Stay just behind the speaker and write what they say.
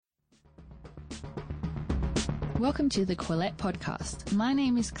Welcome to the Quillette podcast. My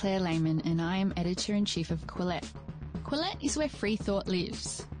name is Claire Lehman and I am Editor-in-Chief of Quillette. Quillette is where free thought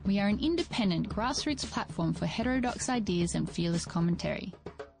lives. We are an independent grassroots platform for heterodox ideas and fearless commentary.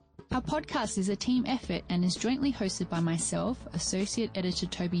 Our podcast is a team effort and is jointly hosted by myself, Associate Editor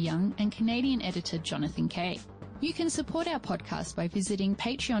Toby Young, and Canadian Editor Jonathan Kay. You can support our podcast by visiting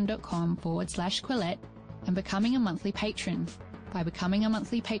patreon.com/Quillette and becoming a monthly patron. By becoming a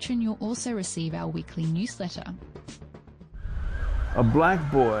monthly patron, you'll also receive our weekly newsletter. A black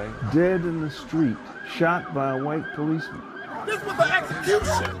boy dead in the street, shot by a white policeman. This was an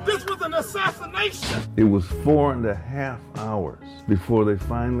execution. This was an assassination. It was 4.5 hours before they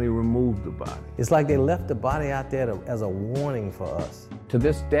finally removed the body. It's like they left the body out there as a warning for us. To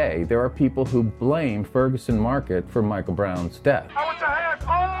this day, there are people who blame Ferguson Market for Michael Brown's death. I want your hands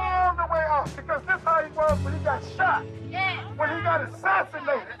all the way up because this is how he was when he got shot, when he got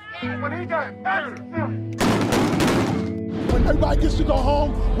assassinated, when he got executed. When everybody gets to go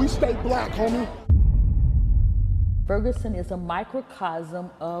home, we stay black, homie. Ferguson is a microcosm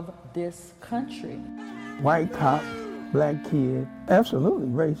of this country. White cop, black kid. Absolutely,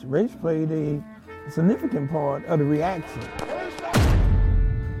 race played a significant part of the reaction.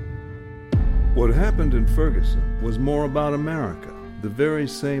 What happened in Ferguson was more about America, the very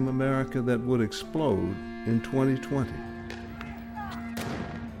same America that would explode in 2020,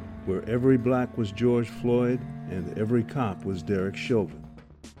 where every black was George Floyd and every cop was Derek Chauvin.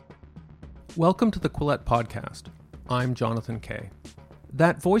 Welcome to the Quillette Podcast. I'm Jonathan Kay.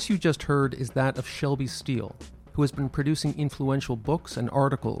 That voice you just heard is that of Shelby Steele, who has been producing influential books and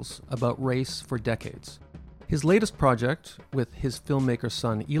articles about race for decades. His latest project, with his filmmaker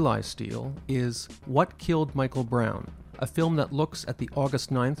son Eli Steele, is What Killed Michael Brown, a film that looks at the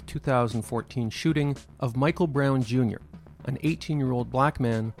August 9th, 2014 shooting of Michael Brown Jr., an 18-year-old black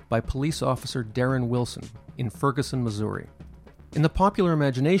man, by police officer Darren Wilson in Ferguson, Missouri. In the popular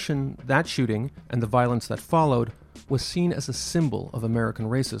imagination, that shooting, and the violence that followed, was seen as a symbol of American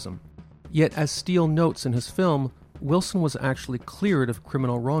racism. Yet, as Steele notes in his film, Wilson was actually cleared of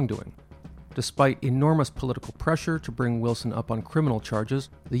criminal wrongdoing. Despite enormous political pressure to bring Wilson up on criminal charges,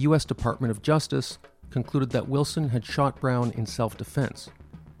 the U.S. Department of Justice concluded that Wilson had shot Brown in self-defense.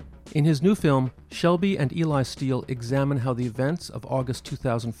 In his new film, Shelby and Eli Steele examine how the events of August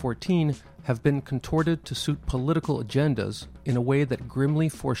 2014 have been contorted to suit political agendas in a way that grimly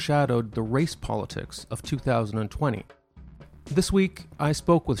foreshadowed the race politics of 2020. This week, I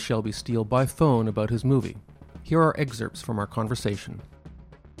spoke with Shelby Steele by phone about his movie. Here are excerpts from our conversation.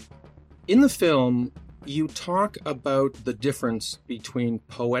 In the film, you talk about the difference between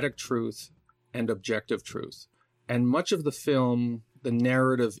poetic truth and objective truth. And much of the film, the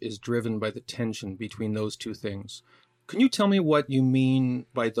narrative is driven by the tension between those two things. Can you tell me what you mean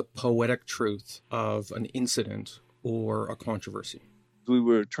by the poetic truth of an incident or a controversy? We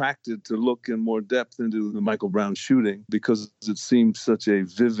were attracted to look in more depth into the Michael Brown shooting because it seemed such a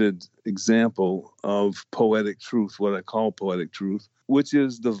vivid example of poetic truth, what I call poetic truth, which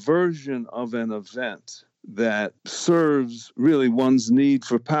is the version of an event that serves really one's need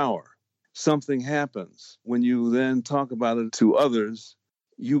for power. Something happens. When you then talk about it to others,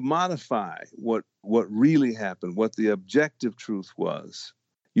 you modify what really happened, what the objective truth was.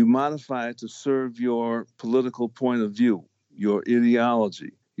 You modify it to serve your political point of view, your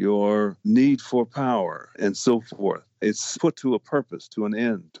ideology, your need for power, and so forth. It's put to a purpose, to an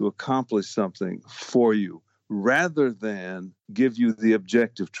end, to accomplish something for you, rather than give you the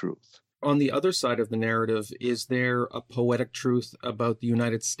objective truth. On the other side of the narrative, is there a poetic truth about the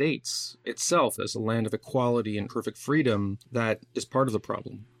United States itself as a land of equality and perfect freedom that is part of the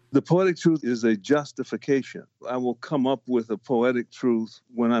problem? The poetic truth is a justification. I will come up with a poetic truth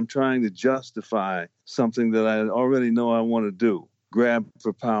when I'm trying to justify something that I already know I want to do. Grab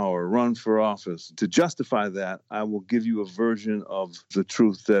for power, run for office. To justify that, I will give you a version of the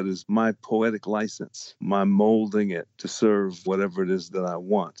truth that is my poetic license, my molding it to serve whatever it is that I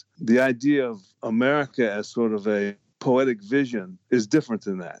want. The idea of America as sort of a poetic vision is different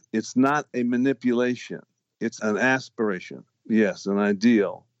than that. It's not a manipulation. It's an aspiration. Yes, an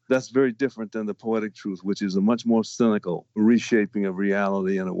ideal. That's very different than the poetic truth, which is a much more cynical reshaping of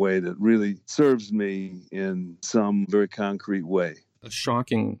reality in a way that really serves me in some very concrete way. A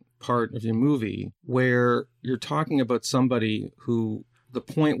shocking part of your movie where you're talking about somebody who, the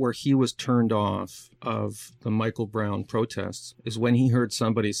point where he was turned off of the Michael Brown protests is when he heard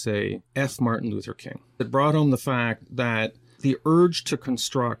somebody say, F. Martin Luther King. It brought home the fact that the urge to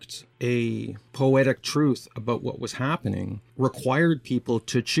construct a poetic truth about what was happening required people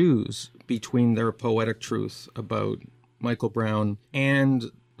to choose between their poetic truth about Michael Brown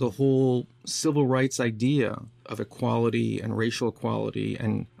and the whole civil rights idea of equality and racial equality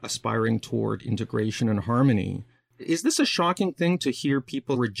and aspiring toward integration and harmony. Is this a shocking thing to hear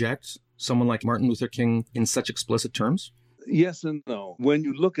people reject someone like Martin Luther King in such explicit terms? Yes and no. When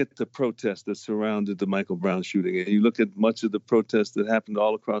you look at the protests that surrounded the Michael Brown shooting, and you look at much of the protests that happened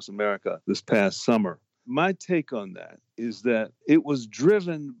all across America this past summer, my take on that is that it was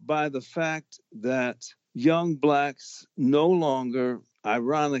driven by the fact that young blacks no longer,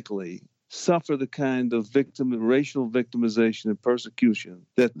 ironically, suffer the kind of racial victimization and persecution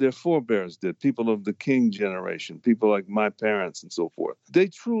that their forebears did, people of the King generation, people like my parents and so forth. They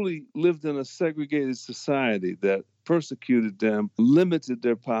truly lived in a segregated society that persecuted them, limited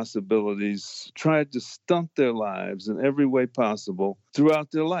their possibilities, tried to stunt their lives in every way possible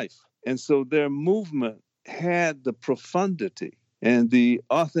throughout their life. And so their movement had the profundity and the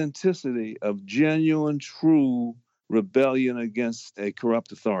authenticity of genuine, true rebellion against a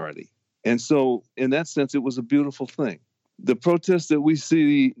corrupt authority. And so, in that sense, it was a beautiful thing. The protests that we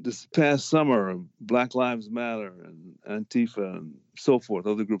see this past summer, Black Lives Matter and Antifa and so forth,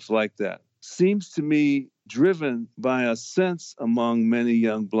 other groups like that, seems to me driven by a sense among many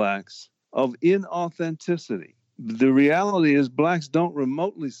young blacks of inauthenticity. The reality is blacks don't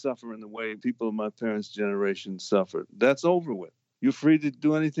remotely suffer in the way people of my parents' generation suffered. That's over with. You're free to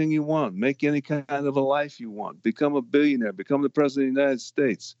do anything you want, make any kind of a life you want, become a billionaire, become the president of the United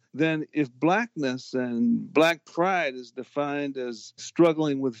States. Then if blackness and black pride is defined as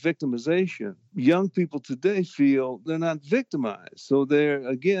struggling with victimization, young people today feel they're not victimized. So they're,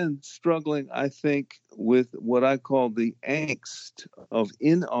 again, struggling, I think, with what I call the angst of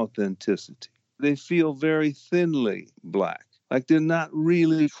inauthenticity. They feel very thinly black, like they're not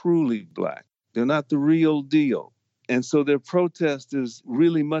really truly black. They're not the real deal. And so their protest is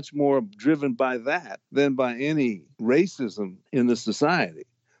really much more driven by that than by any racism in the society.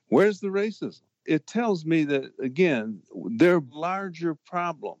 Where's the racism? It tells me that, again, their larger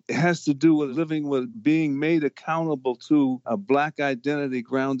problem has to do with living with being made accountable to a black identity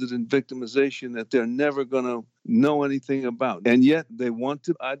grounded in victimization that they're never going to know anything about. And yet they want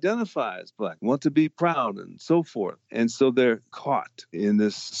to identify as black, want to be proud and so forth. And so they're caught in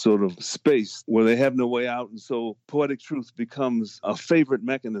this sort of space where they have no way out. And so poetic truth becomes a favorite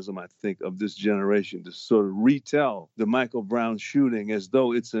mechanism, I think, of this generation to sort of retell the Michael Brown shooting as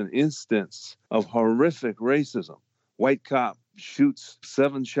though it's an instance of horrific racism. White cop shoots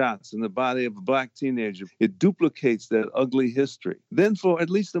 7 shots in the body of a black teenager. It duplicates that ugly history. Then for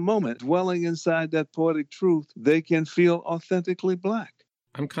at least a moment, dwelling inside that poetic truth, they can feel authentically black.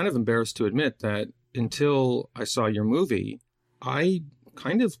 I'm kind of embarrassed to admit that until I saw your movie, I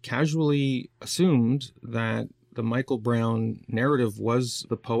kind of casually assumed that the Michael Brown narrative was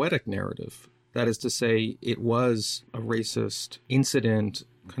the poetic narrative. That is to say, it was a racist incident,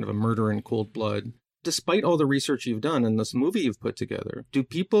 kind of a murder in cold blood. Despite all the research you've done and this movie you've put together, do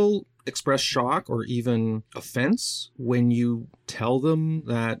people express shock or even offense when you tell them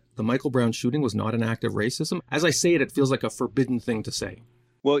that the Michael Brown shooting was not an act of racism? As I say it, it feels like a forbidden thing to say.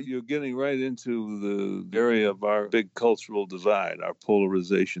 Well, you're getting right into the area of our big cultural divide, our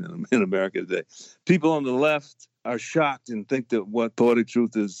polarization in America today. People on the left are shocked and think that what poetic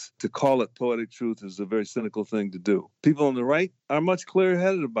truth is, to call it poetic truth, is a very cynical thing to do. People on the right are much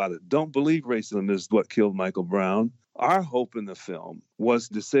clear-headed about it. Don't believe racism is what killed Michael Brown. Our hope in the film was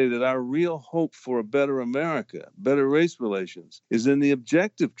to say that our real hope for a better America, better race relations, is in the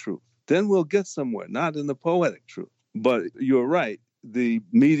objective truth. Then we'll get somewhere, not in the poetic truth. But you're right. The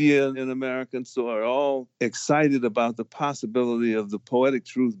media in America and so are all excited about the possibility of the poetic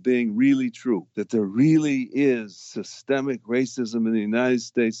truth being really true, that there really is systemic racism in the United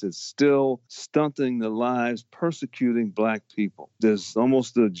States that's still stunting the lives, persecuting black people. There's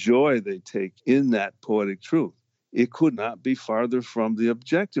almost a joy they take in that poetic truth. It could not be farther from the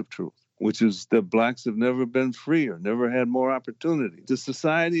objective truth, which is that blacks have never been freer, never had more opportunity. The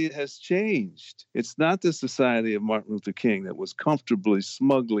society has changed. It's not the society of Martin Luther King that was comfortably,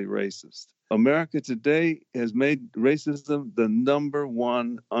 smugly racist. America today has made racism the number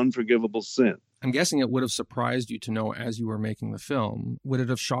one unforgivable sin. I'm guessing it would have surprised you to know as you were making the film. Would it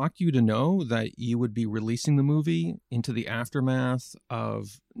have shocked you to know that you would be releasing the movie into the aftermath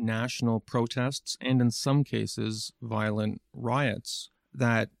of national protests and in some cases violent riots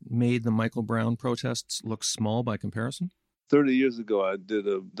that made the Michael Brown protests look small by comparison? 30 years ago, I did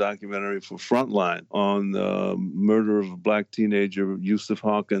a documentary for Frontline on the murder of a black teenager, Yusuf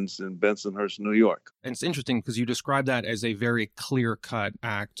Hawkins, in Bensonhurst, New York. And it's interesting because you describe that as a very clear-cut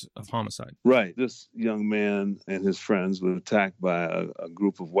act of homicide. Right. This young man and his friends were attacked by a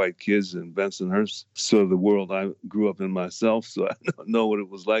group of white kids in Bensonhurst. So the world I grew up in myself, so I know what it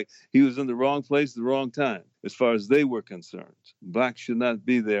was like. He was in the wrong place at the wrong time, as far as they were concerned. Blacks should not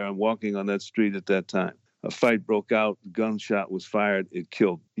be there and walking on that street at that time. A fight broke out, gunshot was fired, it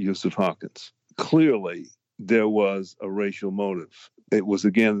killed Yusuf Hawkins. Clearly, there was a racial motive. It was,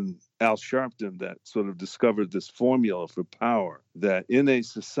 again, Al Sharpton that sort of discovered this formula for power, that in a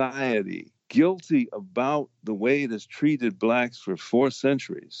society guilty about the way it has treated blacks for 4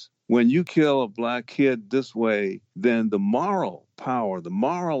 centuries, when you kill a black kid this way, then the moral power, the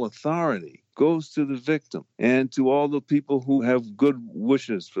moral authority goes to the victim and to all the people who have good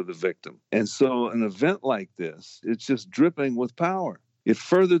wishes for the victim. And so an event like this, it's just dripping with power. It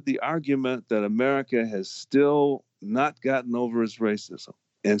furthered the argument that America has still not gotten over its racism.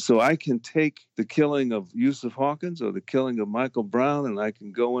 And so I can take the killing of Yusuf Hawkins or the killing of Michael Brown, and I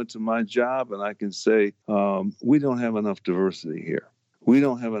can go into my job and I can say, we don't have enough diversity here. We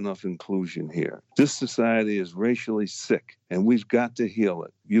don't have enough inclusion here. This society is racially sick, and we've got to heal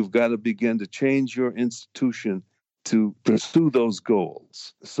it. You've got to begin to change your institution to pursue those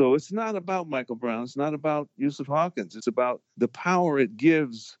goals. So it's not about Michael Brown. It's not about Yusuf Hawkins. It's about the power it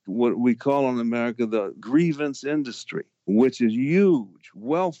gives what we call in America the grievance industry, which is huge,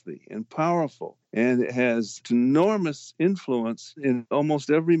 wealthy, and powerful. And it has enormous influence in almost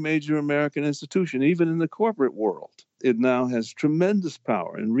every major American institution, even in the corporate world. It now has tremendous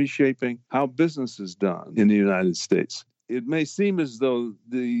power in reshaping how business is done in the United States. It may seem as though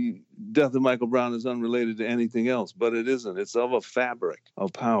the death of Michael Brown is unrelated to anything else, but it isn't. It's of a fabric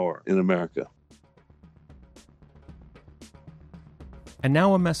of power in America. And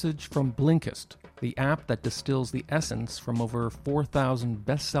now a message from Blinkist, the app that distills the essence from over 4,000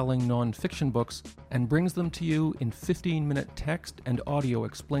 best-selling nonfiction books and brings them to you in 15-minute text and audio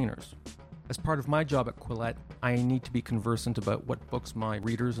explainers. As part of my job at Quillette, I need to be conversant about what books my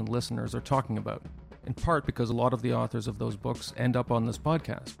readers and listeners are talking about, in part because a lot of the authors of those books end up on this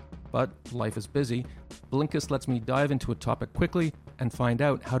podcast. But life is busy. Blinkist lets me dive into a topic quickly and find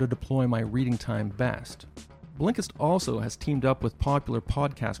out how to deploy my reading time best. Blinkist also has teamed up with popular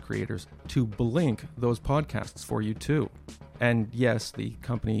podcast creators to blink those podcasts for you too. And yes, the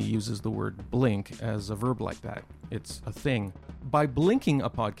company uses the word blink as a verb like that. It's a thing. By blinking a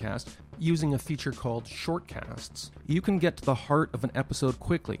podcast, using a feature called Shortcasts, you can get to the heart of an episode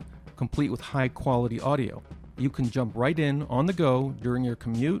quickly, complete with high-quality audio. You can jump right in on the go during your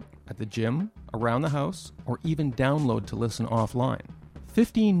commute, at the gym, around the house, or even download to listen offline.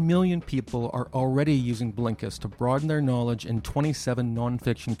 15 million people are already using Blinkist to broaden their knowledge in 27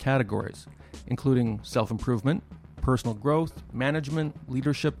 nonfiction categories, including self-improvement, personal growth, management,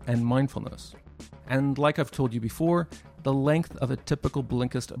 leadership, and mindfulness. And like I've told you before, the length of a typical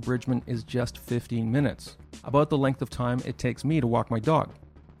Blinkist abridgment is just 15 minutes, about the length of time it takes me to walk my dog.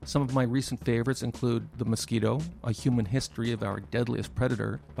 Some of my recent favorites include The Mosquito, A Human History of Our Deadliest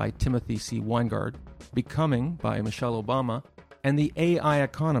Predator by Timothy C. Weingard, Becoming by Michelle Obama, and The AI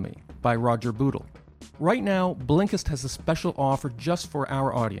Economy by Roger Bootle. Right now, Blinkist has a special offer just for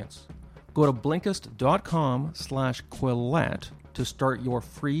our audience. Go to Blinkist.com/Quillette to start your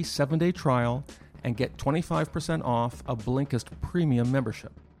free 7-day trial and get 25% off a Blinkist premium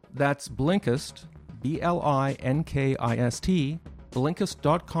membership. That's Blinkist, Blinkist,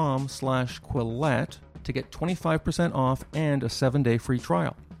 Blinkist.com/Quillette to get 25% off and a 7-day free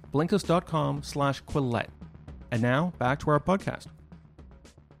trial. Blinkist.com/Quillette. And now, back to our podcast.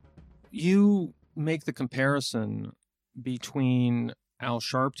 You make the comparison between Al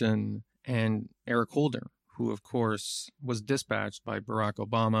Sharpton and Eric Holder, who, of course, was dispatched by Barack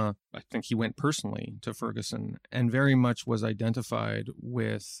Obama. I think he went personally to Ferguson and very much was identified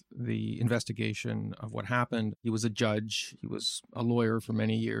with the investigation of what happened. He was a judge. He was a lawyer for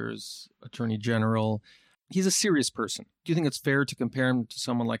many years, attorney general. He's a serious person. Do you think it's fair to compare him to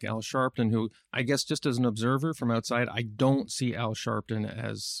someone like Al Sharpton, who, I guess just as an observer from outside, I don't see Al Sharpton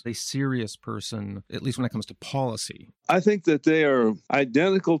as a serious person, at least when it comes to policy? I think that they are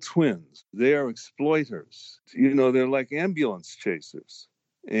identical twins. They are exploiters. You know, they're like ambulance chasers.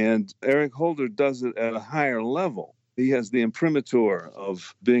 And Eric Holder does it at a higher level. He has the imprimatur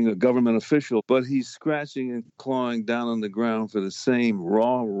of being a government official, but he's scratching and clawing down on the ground for the same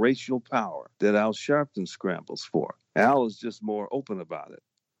raw racial power that Al Sharpton scrambles for. Al is just more open about it,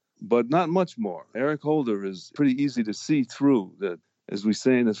 but not much more. Eric Holder is pretty easy to see through that As we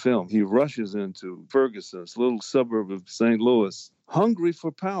say in the film, he rushes into Ferguson, this little suburb of St. Louis, hungry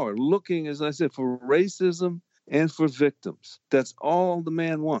for power, looking, as I said, for racism and for victims. That's all the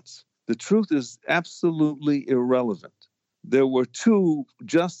man wants. The truth is absolutely irrelevant. There were 2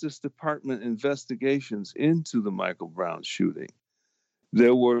 Justice Department investigations into the Michael Brown shooting.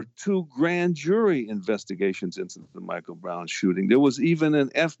 There were 2 grand jury investigations into the Michael Brown shooting. There was even an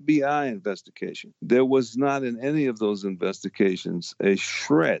FBI investigation. There was not in any of those investigations a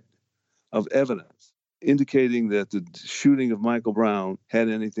shred of evidence indicating that the shooting of Michael Brown had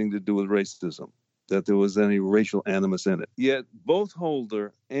anything to do with racism, that there was any racial animus in it. Yet both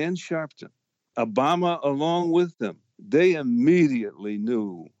Holder and Sharpton, Obama along with them, they immediately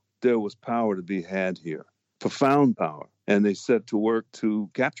knew there was power to be had here, profound power, and they set to work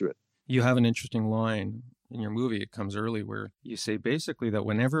to capture it. You have an interesting line in your movie, it comes early, where you say basically that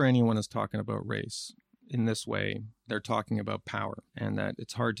whenever anyone is talking about race in this way, they're talking about power, and that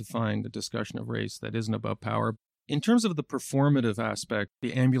it's hard to find a discussion of race that isn't about power. In terms of the performative aspect,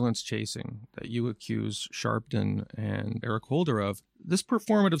 the ambulance chasing that you accuse Sharpton and Eric Holder of, this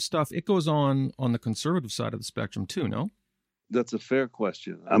performative stuff, it goes on the conservative side of the spectrum too, no? That's a fair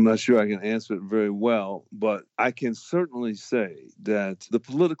question. I'm not sure I can answer it very well, but I can certainly say that the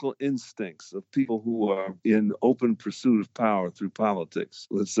political instincts of people who are in open pursuit of power through politics,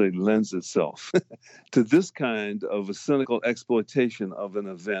 let's say, lends itself to this kind of a cynical exploitation of an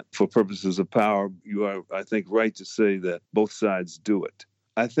event for purposes of power. You are, I think, right to say that both sides do it.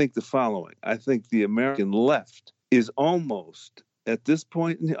 I think the following. I think the American left is almost, at this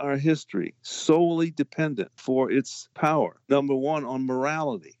point in our history, solely dependent for its power, number one, on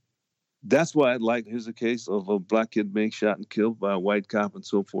morality. That's why I'd like, here's a case of a black kid being shot and killed by a white cop and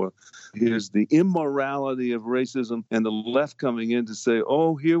so forth. Here's the immorality of racism and the left coming in to say,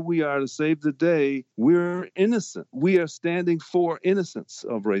 oh, here we are to save the day. We're innocent. We are standing for innocence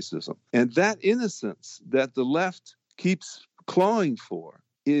of racism. And that innocence that the left keeps clawing for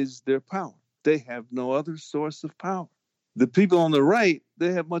is their power. They have no other source of power. The people on the right,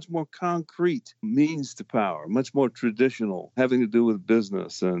 they have much more concrete means to power, much more traditional, having to do with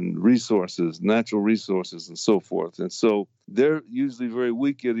business and resources, natural resources, and so forth. And so they're usually very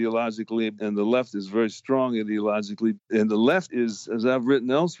weak ideologically, and the left is very strong ideologically. And the left is, as I've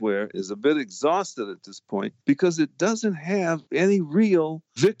written elsewhere, is a bit exhausted at this point because it doesn't have any real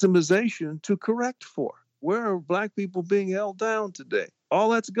victimization to correct for. Where are black people being held down today? All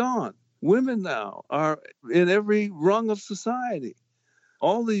that's gone. Women now are in every rung of society.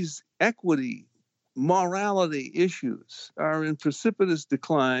 All these equity, morality issues are in precipitous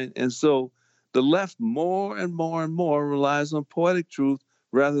decline. And so the left more and more and more relies on poetic truth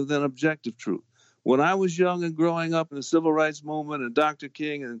rather than objective truth. When I was young and growing up in the civil rights movement and Dr.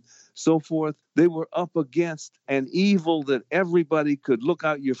 King and so forth, they were up against an evil that everybody could look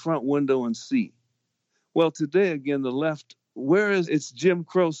out your front window and see. Well, today, again, the left, where is its Jim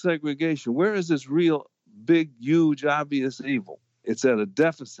Crow segregation? Where is this real, big, huge, obvious evil? It's at a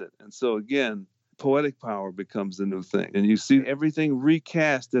deficit. And so, again, poetic power becomes the new thing. And you see everything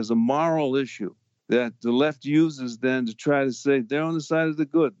recast as a moral issue that the left uses then to try to say they're on the side of the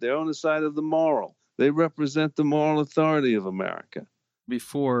good. They're on the side of the moral. They represent the moral authority of America.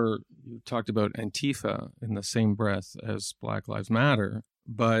 Before, you talked about Antifa in the same breath as Black Lives Matter.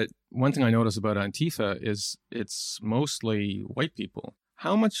 But one thing I notice about Antifa is it's mostly white people.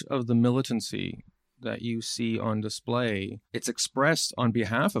 How much of the militancy that you see on display, it's expressed on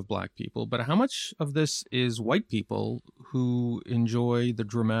behalf of black people, but how much of this is white people who enjoy the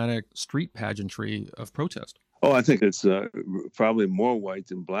dramatic street pageantry of protest? Oh, I think it's probably more white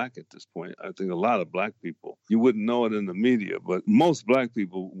than black at this point. I think a lot of black people, you wouldn't know it in the media, but most black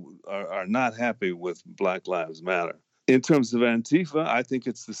people are not happy with Black Lives Matter. In terms of Antifa, I think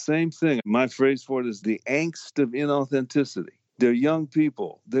it's the same thing. My phrase for it is the angst of inauthenticity. They're young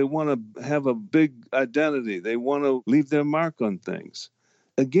people. They want to have a big identity. They want to leave their mark on things.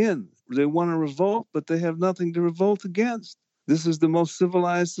 Again, they want to revolt, but they have nothing to revolt against. This is the most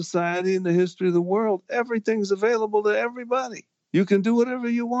civilized society in the history of the world. Everything's available to everybody. You can do whatever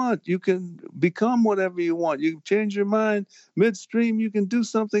you want. You can become whatever you want. You can change your mind midstream. You can do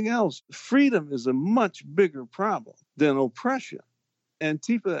something else. Freedom is a much bigger problem than oppression.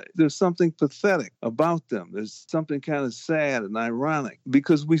 Antifa, there's something pathetic about them. There's something kind of sad and ironic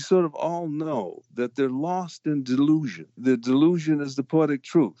because we sort of all know that they're lost in delusion. The delusion is the poetic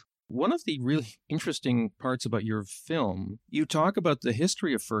truth. One of the really interesting parts about your film, you talk about the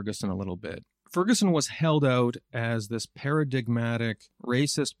history of Ferguson a little bit. Ferguson was held out as this paradigmatic,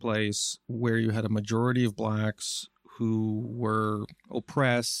 racist place where you had a majority of blacks who were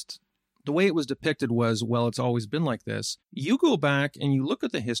oppressed, the way it was depicted was, well, it's always been like this. You go back and you look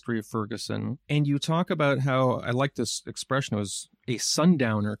at the history of Ferguson and you talk about how, I like this expression, it was a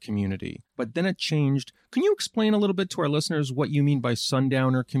sundowner community, but then it changed. Can you explain a little bit to our listeners what you mean by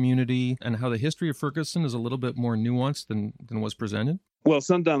sundowner community and how the history of Ferguson is a little bit more nuanced than was presented? Well,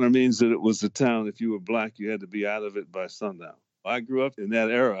 sundowner means that it was a town, if you were black, you had to be out of it by sundown. I grew up in that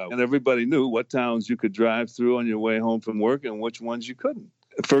era, and everybody knew what towns you could drive through on your way home from work and which ones you couldn't.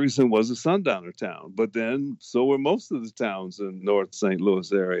 Ferguson was a sundowner town, but then so were most of the towns in North St.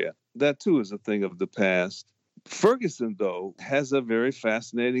 Louis area. That, too, is a thing of the past. Ferguson, though, has a very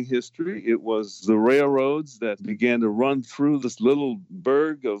fascinating history. It was the railroads that began to run through this little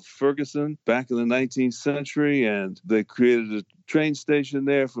burg of Ferguson back in the 19th century, and they created a train station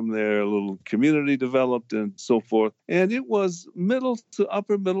there. From there, a little community developed and so forth. And it was middle to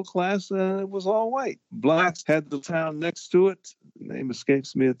upper middle class, and it was all white. Blacks had the town next to it. The name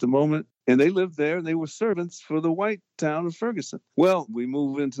escapes me at the moment. And they lived there, and they were servants for the white town of Ferguson. Well, we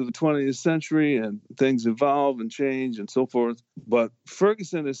move into the 20th century, and things evolve and change and so forth. But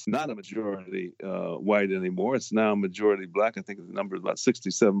Ferguson is not a majority white anymore. It's now a majority black. I think the number is about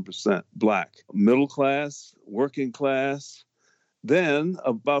 67% black. Middle class, working class. Then,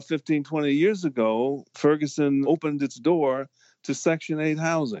 about 15, 20 years ago, Ferguson opened its door to Section 8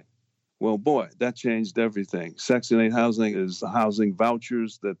 housing. Well, boy, that changed everything. Section 8 housing is housing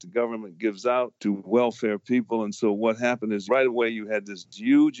vouchers that the government gives out to welfare people. And so what happened is right away you had this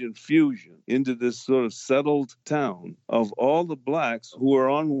huge infusion into this sort of settled town of all the blacks who were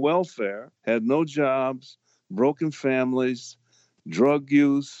on welfare, had no jobs, broken families, drug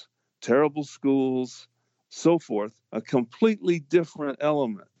use, terrible schools, so forth. A completely different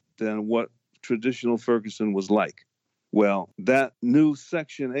element than what traditional Ferguson was like. Well, that new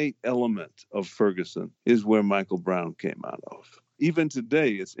Section 8 element of Ferguson is where Michael Brown came out of. Even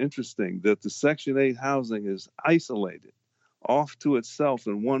today, it's interesting that the Section 8 housing is isolated off to itself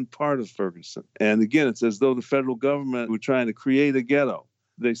in one part of Ferguson. And again, it's as though the federal government were trying to create a ghetto.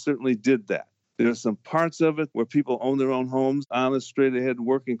 They certainly did that. There are some parts of it where people own their own homes, honest, straight-ahead,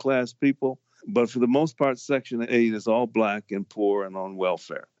 working-class people. But for the most part, Section 8 is all black and poor and on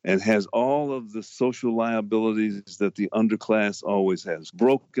welfare and has all of the social liabilities that the underclass always has.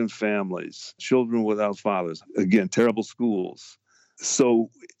 Broken families, children without fathers, again, terrible schools. So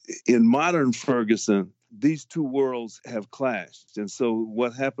in modern Ferguson, these two worlds have clashed. And so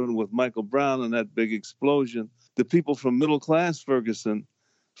what happened with Michael Brown and that big explosion, the people from middle-class Ferguson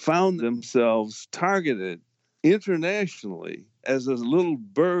found themselves targeted internationally as a little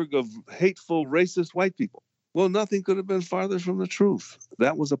burg of hateful, racist white people. Well, nothing could have been farther from the truth.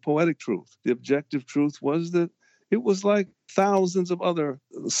 That was a poetic truth. The objective truth was that it was like thousands of other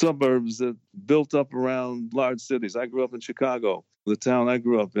suburbs that built up around large cities. I grew up in Chicago. The town I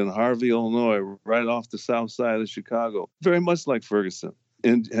grew up in, Harvey, Illinois, right off the south side of Chicago, very much like Ferguson,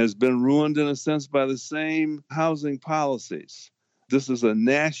 and has been ruined in a sense by the same housing policies. This is a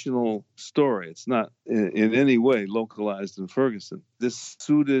national story. It's not in any way localized in Ferguson. This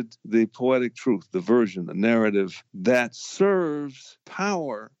suited the poetic truth, the version, the narrative that serves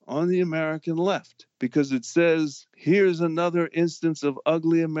power on the American left because it says, here's another instance of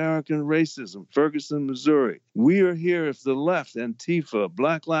ugly American racism, Ferguson, Missouri. We are here if the left, Antifa,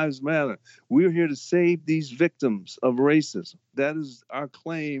 Black Lives Matter, we're here to save these victims of racism. That is our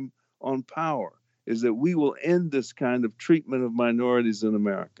claim on power, is that we will end this kind of treatment of minorities in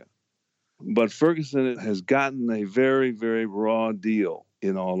America. But Ferguson has gotten a very, very raw deal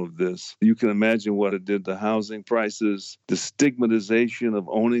in all of this. You can imagine what it did to housing prices, the stigmatization of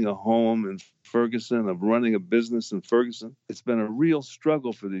owning a home in Ferguson, of running a business in Ferguson. It's been a real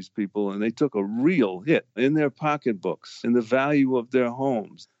struggle for these people, and they took a real hit in their pocketbooks, in the value of their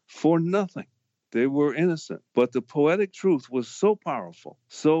homes, for nothing. They were innocent. But the poetic truth was so powerful,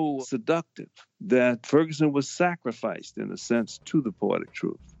 so seductive, that Ferguson was sacrificed, in a sense, to the poetic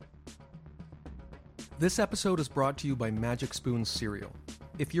truth. This episode is brought to you by Magic Spoon cereal.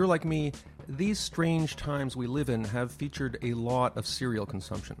 If you're like me, these strange times we live in have featured a lot of cereal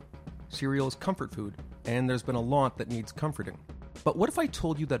consumption. Cereal is comfort food, and there's been a lot that needs comforting. But what if I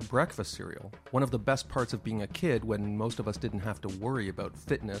told you that breakfast cereal, one of the best parts of being a kid when most of us didn't have to worry about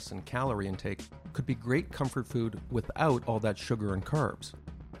fitness and calorie intake, could be great comfort food without all that sugar and carbs?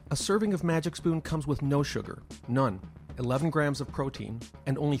 A serving of Magic Spoon comes with no sugar, none, 11 grams of protein,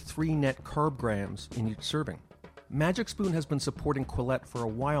 and only 3 net carb grams in each serving. Magic Spoon has been supporting Quillette for a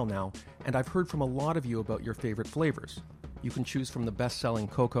while now, and I've heard from a lot of you about your favorite flavors. You can choose from the best-selling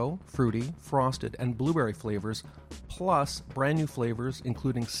cocoa, fruity, frosted, and blueberry flavors, plus brand new flavors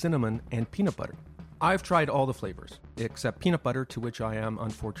including cinnamon and peanut butter. I've tried all the flavors, except peanut butter, to which I am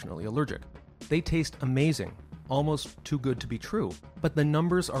unfortunately allergic. They taste amazing, almost too good to be true, but the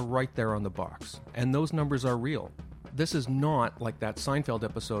numbers are right there on the box, and those numbers are real. This is not like that Seinfeld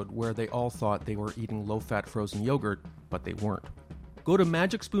episode where they all thought they were eating low-fat frozen yogurt, but they weren't. Go to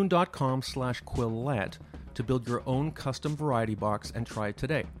magicspoon.com/Quillette to build your own custom variety box and try it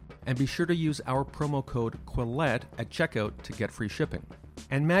today. And be sure to use our promo code Quillette at checkout to get free shipping.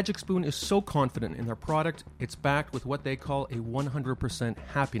 And Magic Spoon is so confident in their product, it's backed with what they call a 100%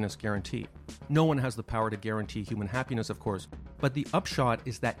 happiness guarantee. No one has the power to guarantee human happiness, of course, but the upshot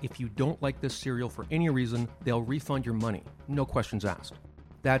is that if you don't like this cereal for any reason, they'll refund your money, no questions asked.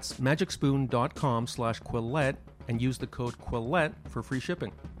 That's magicspoon.com/Quillette and use the code Quillette for free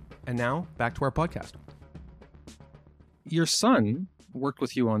shipping. And now, back to our podcast. Your son worked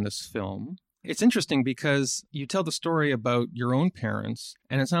with you on this film. It's interesting because you tell the story about your own parents,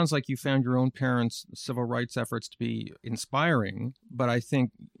 and it sounds like you found your own parents' civil rights efforts to be inspiring, but I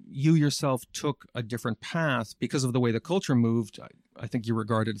think you yourself took a different path because of the way the culture moved. I think you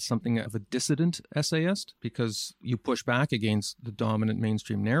regarded as something of a dissident essayist because you push back against the dominant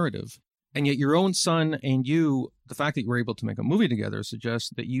mainstream narrative. And yet your own son and you, the fact that you were able to make a movie together suggests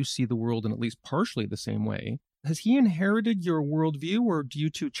that you see the world in at least partially the same way. Has he inherited your worldview, or do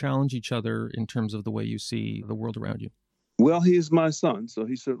you two challenge each other in terms of the way you see the world around you? Well, he's my son, so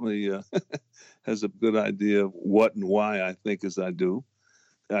he certainly has a good idea of what and why I think as I do.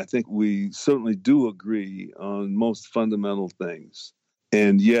 I think we certainly do agree on most fundamental things.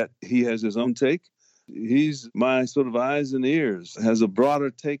 And yet he has his own take. He's my sort of eyes and ears, has a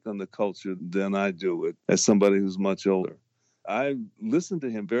broader take on the culture than I do as somebody who's much older. I listen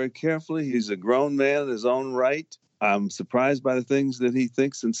to him very carefully. He's a grown man in his own right. I'm surprised by the things that he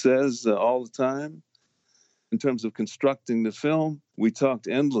thinks and says all the time. In terms of constructing the film, we talked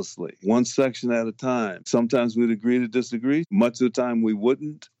endlessly, one section at a time. Sometimes we'd agree to disagree. Much of the time we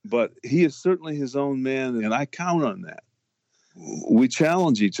wouldn't. But he is certainly his own man, and I count on that. We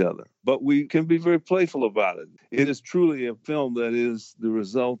challenge each other, but we can be very playful about it. It is truly a film that is the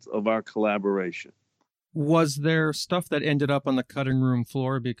result of our collaboration. Was there stuff that ended up on the cutting room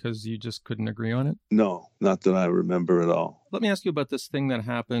floor because you just couldn't agree on it? No, not that I remember at all. Let me ask you about this thing that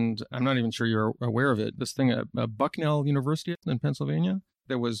happened. I'm not even sure you're aware of it. This thing at Bucknell University in Pennsylvania.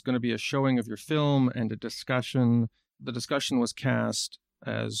 There was going to be a showing of your film and a discussion. The discussion was cast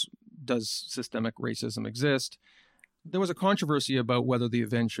as, does systemic racism exist? There was a controversy about whether the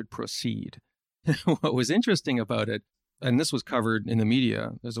event should proceed. What was interesting about it, and this was covered in the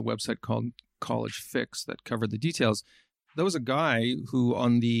media, there's a website called College Fix that covered the details. There was a guy who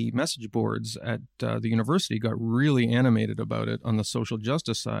on the message boards at the university got really animated about it on the social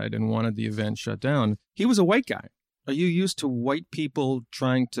justice side and wanted the event shut down. He was a white guy. Are you used to white people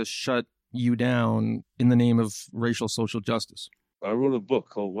trying to shut you down in the name of racial social justice? I wrote a book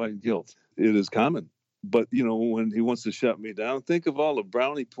called White Guilt. It is common. But, you know, when he wants to shut me down, think of all the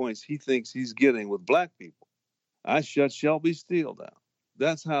brownie points he thinks he's getting with black people. I shut Shelby Steele down.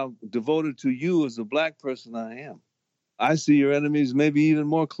 That's how devoted to you as a black person I am. I see your enemies maybe even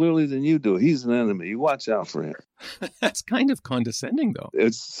more clearly than you do. He's an enemy. You watch out for him. That's kind of condescending, though.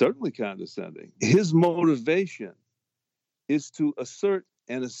 It's certainly condescending. His motivation is to assert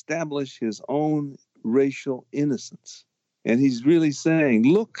and establish his own racial innocence. And he's really saying,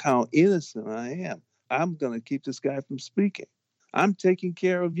 look how innocent I am. I'm going to keep this guy from speaking. I'm taking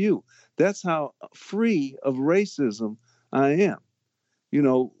care of you. That's how free of racism I am. You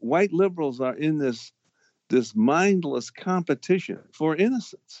know, white liberals are in this mindless competition for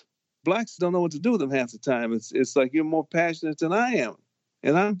innocence. Blacks don't know what to do with them half the time. It's like you're more passionate than I am,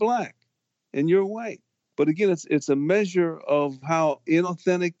 and I'm black, and you're white. But again, it's a measure of how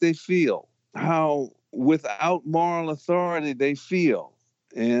inauthentic they feel, how without moral authority they feel,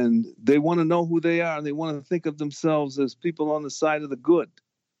 and they want to know who they are, and they want to think of themselves as people on the side of the good.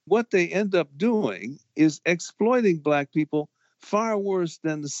 What they end up doing is exploiting black people far worse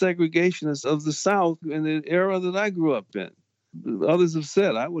than the segregationists of the South in the era that I grew up in. Others have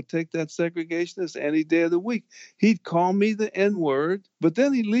said I would take that segregationist any day of the week. He'd call me the N-word, but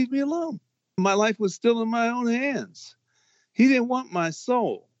then he'd leave me alone. My life was still in my own hands. He didn't want my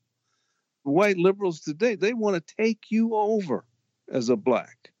soul. White liberals today, they want to take you over as a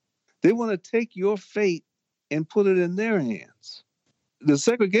black. They want to take your fate and put it in their hands. The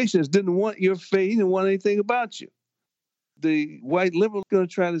segregationists didn't want your fate. He didn't want anything about you. The white liberal is going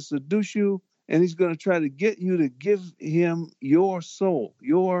to try to seduce you, and he's going to try to get you to give him your soul,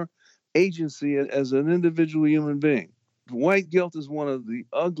 your agency as an individual human being. White guilt is one of the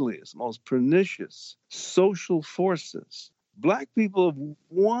ugliest, most pernicious social forces. Black people have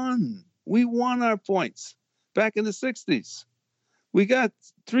won We won our points back in the 60s. We got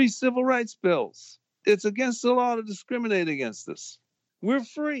 3 civil rights bills. It's against the law to discriminate against us. We're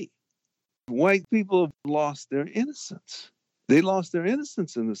free. White people have lost their innocence. They lost their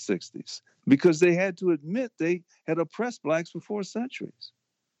innocence in the 60s because they had to admit they had oppressed blacks for 4 centuries.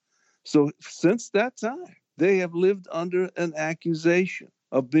 So since that time, they have lived under an accusation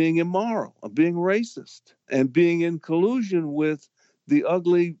of being immoral, of being racist, and being in collusion with the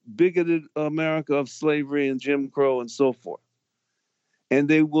ugly, bigoted America of slavery and Jim Crow and so forth. And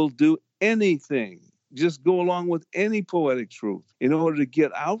they will do anything, just go along with any poetic truth in order to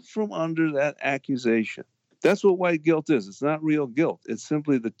get out from under that accusation. That's what white guilt is. It's not real guilt. It's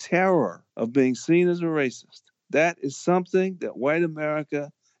simply the terror of being seen as a racist. That is something that white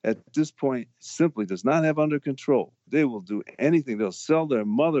America at this point simply does not have under control. They will do anything. They'll sell their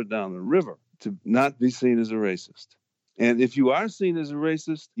mother down the river to not be seen as a racist. And if you are seen as a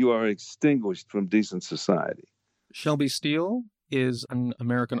racist, you are extinguished from decent society. Shelby Steele is an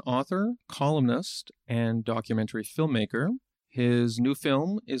American author, columnist, and documentary filmmaker. His new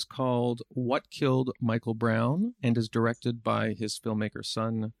film is called What Killed Michael Brown and is directed by his filmmaker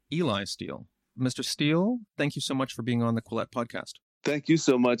son, Eli Steele. Mr. Steele, thank you so much for being on the Quillette podcast. Thank you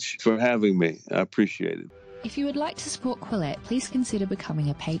so much for having me. I appreciate it. If you would like to support Quillette, please consider becoming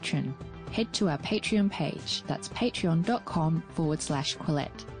a patron. Head to our Patreon page. That's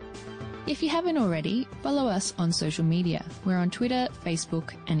patreon.com/Quillette. If you haven't already, follow us on social media. We're on Twitter,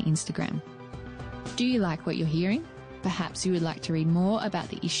 Facebook, and Instagram. Do you like what you're hearing? Perhaps you would like to read more about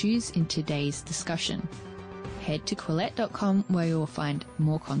the issues in today's discussion. Head to Quillette.com where you will find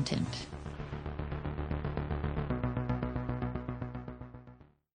more content.